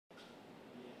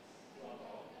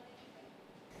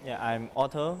Yeah, I'm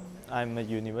Otto. I'm a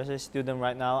university student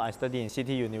right now. I study in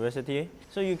City University.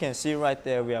 So you can see right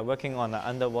there we are working on an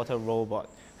underwater robot,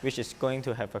 which is going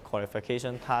to have a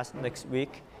qualification task next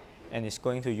week, and it's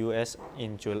going to US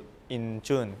in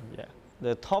June. Yeah.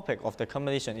 The topic of the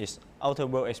competition is outer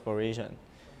world exploration.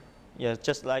 Yeah,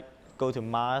 just like go to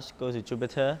Mars, go to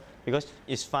Jupiter, because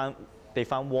they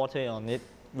found water on it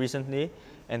recently,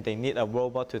 and they need a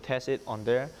robot to test it on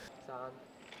there.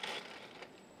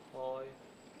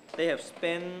 They have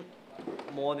spent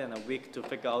more than a week to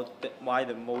figure out why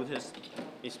the motor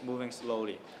is moving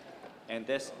slowly, and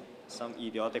there's some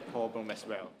idiotic problem as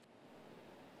well.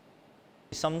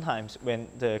 Sometimes when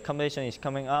the competition is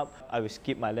coming up, I will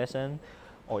skip my lesson,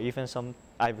 or even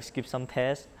I will skip some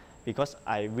tests because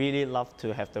I really love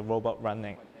to have the robot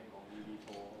running.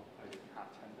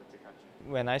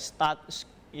 When I start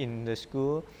in the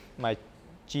school, my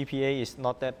GPA is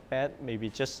not that bad, maybe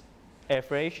just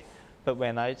average. But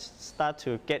when I start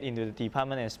to get into the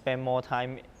department and spend more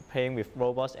time playing with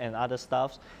robots and other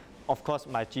stuff, of course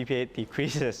my GPA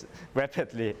decreases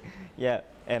rapidly. Yeah,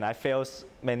 and I fail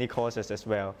many courses as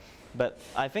well. But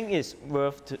I think it's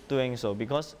worth doing so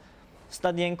because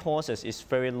studying courses is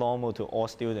very normal to all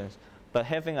students. But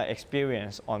having an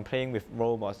experience on playing with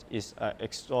robots is an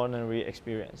extraordinary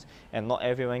experience, and not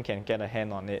everyone can get a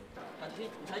hand on it.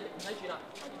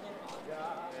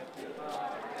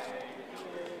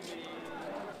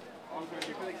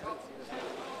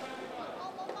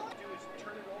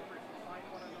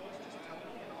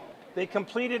 They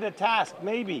completed a task,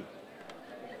 maybe.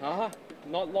 Not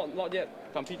yet.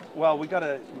 Complete. Well, we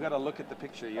gotta look at the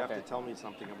picture. You have to tell me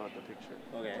something about the picture.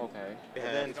 Okay. Okay.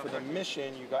 And then for the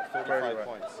mission, you got 35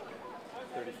 points.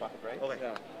 35, right? Okay.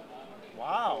 Yeah.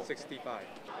 Wow. 65.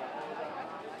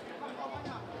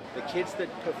 The kids that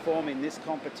perform in this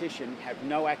competition have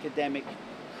no academic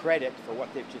credit for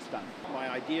what they've just done. My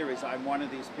idea is I'm one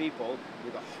of these people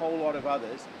with a whole lot of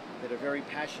others that are very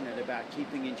passionate about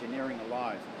keeping engineering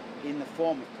alive in the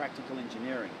form of practical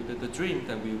engineering. The dream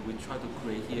that we try to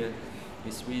create here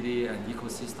is really an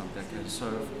ecosystem that can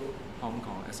serve Hong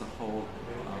Kong as a whole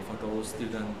for those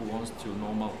students who want to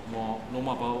know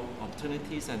more about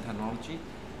opportunities and technology,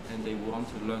 and they want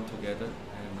to learn together.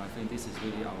 And I think this is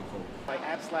really our goal.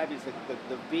 Apps Lab is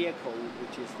the vehicle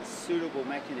which is the suitable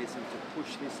mechanism to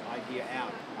push this idea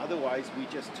out. Otherwise, we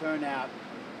just turn out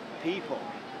people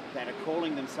that are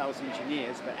calling themselves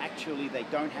engineers, but actually they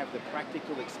don't have the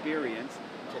practical experience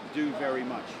to do very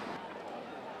much.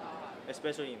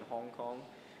 Especially in Hong Kong,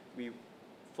 we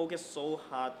focus so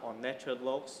hard on lecture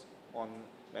logs, on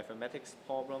mathematics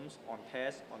problems, on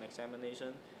tests, on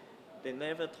examination. They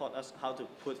never taught us how to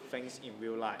put things in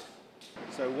real life.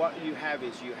 So what you have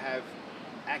is you have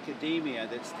academia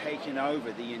that's taken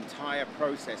over the entire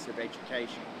process of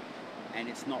education, and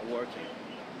it's not working.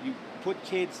 You put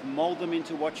kids, mold them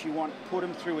into what you want, put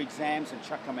them through exams and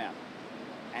chuck them out.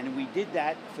 And we did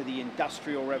that for the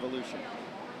Industrial Revolution.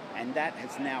 And that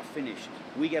has now finished.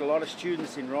 We get a lot of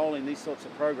students enroll in these sorts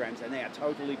of programs and they are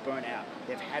totally burnt out.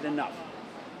 They've had enough.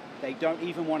 They don't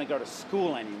even want to go to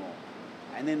school anymore.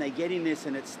 And then they get in this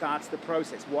and it starts the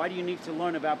process. Why do you need to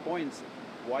learn about buoyancy?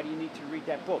 Why do you need to read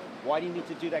that book? Why do you need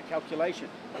to do that calculation?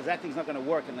 Because that thing's not going to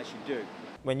work unless you do.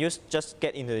 When you just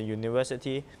get into the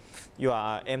university, you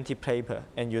are an empty paper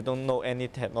and you don't know any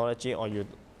technology or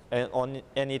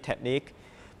any technique,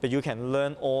 but you can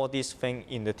learn all these things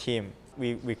in the team.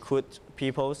 We recruit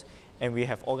people and we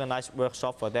have organized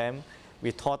workshops for them.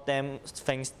 We taught them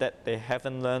things that they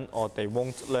haven't learned or they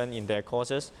won't learn in their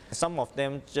courses. Some of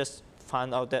them just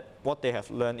find out that what they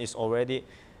have learned is already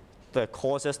the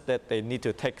courses that they need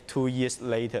to take 2 years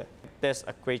later. There's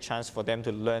a great chance for them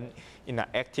to learn in an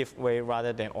active way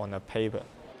rather than on a paper.